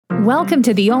Welcome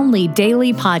to the only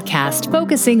daily podcast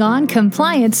focusing on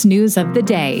compliance news of the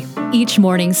day. Each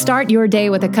morning, start your day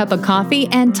with a cup of coffee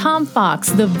and Tom Fox,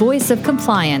 the voice of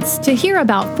compliance, to hear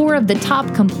about 4 of the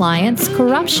top compliance,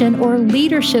 corruption, or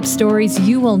leadership stories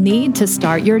you will need to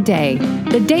start your day.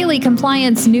 The Daily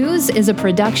Compliance News is a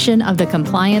production of the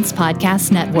Compliance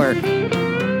Podcast Network.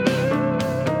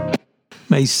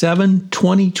 May 7,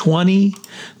 2020,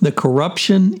 the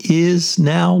Corruption is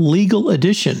Now Legal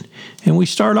edition. And we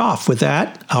start off with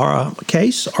that, our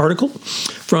case article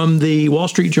from the Wall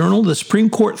Street Journal. The Supreme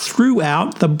Court threw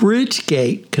out the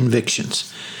Bridgegate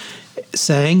convictions,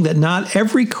 saying that not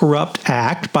every corrupt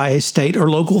act by a state or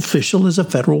local official is a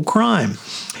federal crime.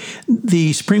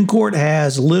 The Supreme Court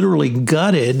has literally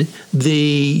gutted the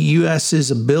U.S.'s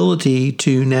ability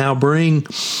to now bring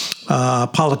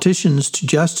politicians to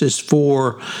justice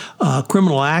for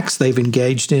criminal acts they've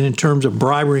engaged in terms of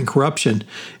bribery and corruption.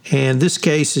 And this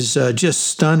case is just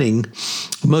stunning,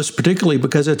 most particularly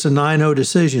because it's a 9-0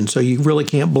 decision. So you really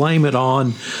can't blame it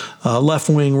on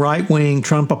left-wing, right-wing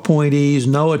Trump appointees,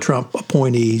 Noah Trump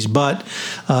appointees. But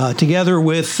together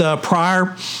with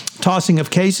prior tossing of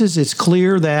cases, it's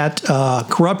clear that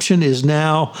corruption is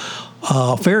now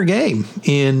fair game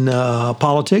in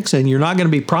politics, and you're not going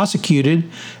to be prosecuted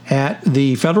at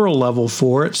the federal level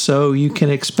for it. So you can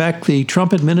expect the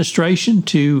Trump administration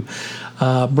to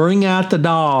bring out the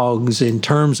dogs in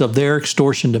terms of their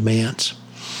extortion demands.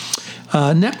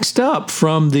 Next up,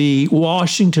 from the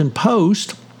Washington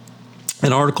Post,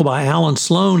 an article by Alan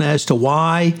Sloan as to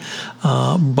why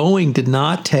Boeing did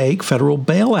not take federal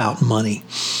bailout money.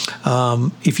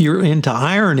 If you're into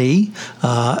irony,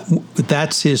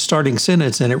 that's his starting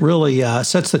sentence, and it really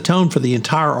sets the tone for the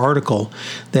entire article,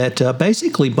 that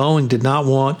basically Boeing did not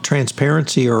want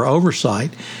transparency or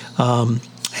oversight,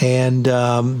 and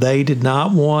they did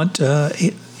not want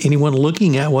anyone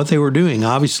looking at what they were doing.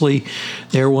 Obviously,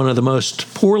 they're one of the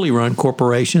most poorly run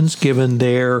corporations given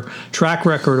their track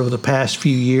record over the past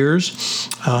few years,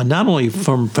 not only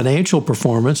from financial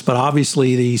performance, but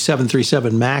obviously the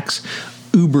 737 MAX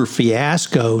Uber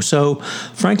fiasco. So,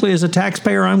 frankly, as a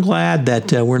taxpayer, I'm glad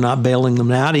that we're not bailing them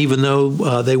out, even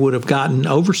though they would have gotten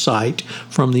oversight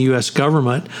from the U.S.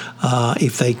 government.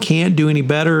 If they can't do any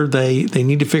better, they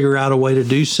need to figure out a way to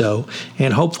do so.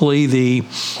 And hopefully the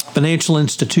financial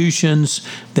institutions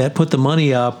that put the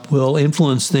money up will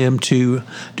influence them to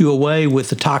do away with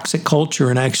the toxic culture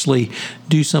and actually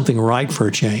do something right for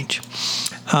a change.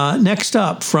 Next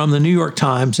up, from the New York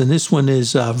Times, and this one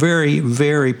is very,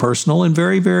 very personal and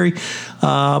very, very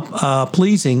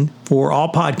pleasing for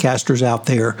all podcasters out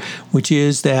there, which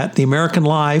is that the American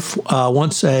Life,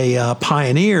 once a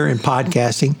pioneer in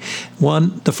podcasting,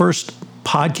 won the first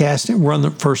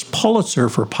Pulitzer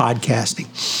for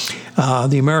podcasting.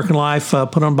 The American Life,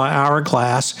 put on by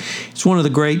Hourglass. It's one of the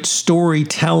great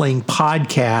storytelling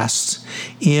podcasts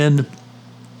in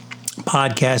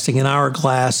podcasting, and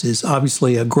Hourglass is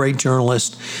obviously a great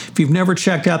journalist. If you've never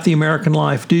checked out The American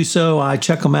Life, do so. I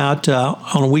check them out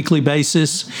on a weekly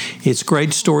basis. It's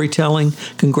great storytelling.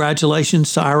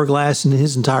 Congratulations to Hourglass and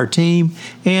his entire team,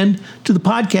 and to the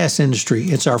podcast industry.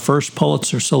 It's our first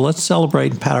Pulitzer, so let's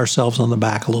celebrate and pat ourselves on the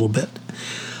back a little bit.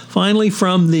 Finally,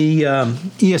 from the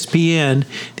ESPN,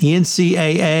 the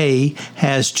NCAA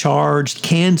has charged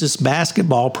Kansas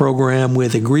basketball program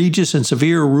with egregious and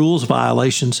severe rules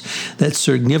violations that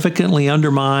significantly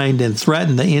undermined and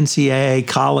threatened the NCAA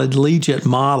collegiate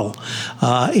model,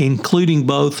 including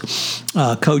both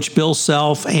Coach Bill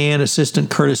Self and assistant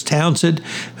Curtis Townsend,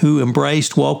 who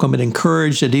embraced, welcomed, and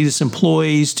encouraged Adidas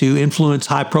employees to influence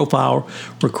high-profile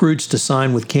recruits to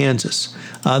sign with Kansas.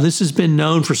 This has been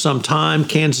known for some time.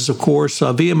 Kansas, of course,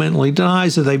 vehemently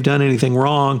denies that they've done anything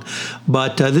wrong,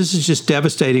 but this is just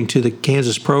devastating to the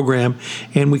Kansas program,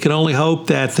 and we can only hope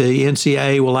that the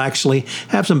NCAA will actually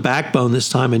have some backbone this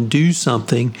time and do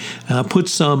something, put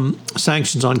some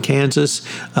sanctions on Kansas.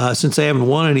 Since they haven't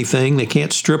won anything, they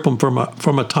can't strip them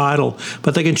from a title,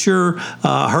 but they can sure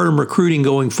hurt them recruiting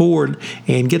going forward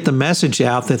and get the message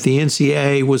out that the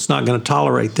NCAA was not going to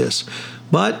tolerate this.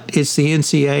 But it's the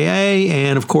NCAA,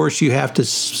 and of course you have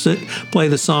to play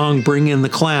the song Bring in the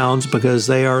Clowns, because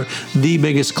they are the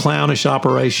biggest clownish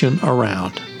operation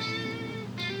around.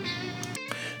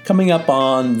 Coming up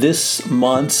on this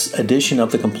month's edition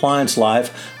of the Compliance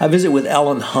Life, I visit with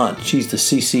Ellen Hunt. She's the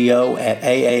CCO at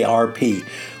AARP.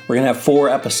 We're going to have 4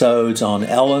 episodes on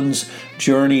Ellen's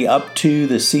journey up to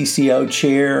the CCO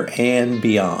chair and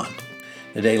beyond.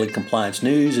 The Daily Compliance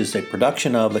News is a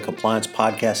production of the Compliance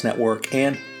Podcast Network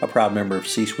and a proud member of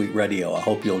C-Suite Radio. I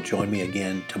hope you'll join me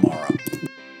again tomorrow.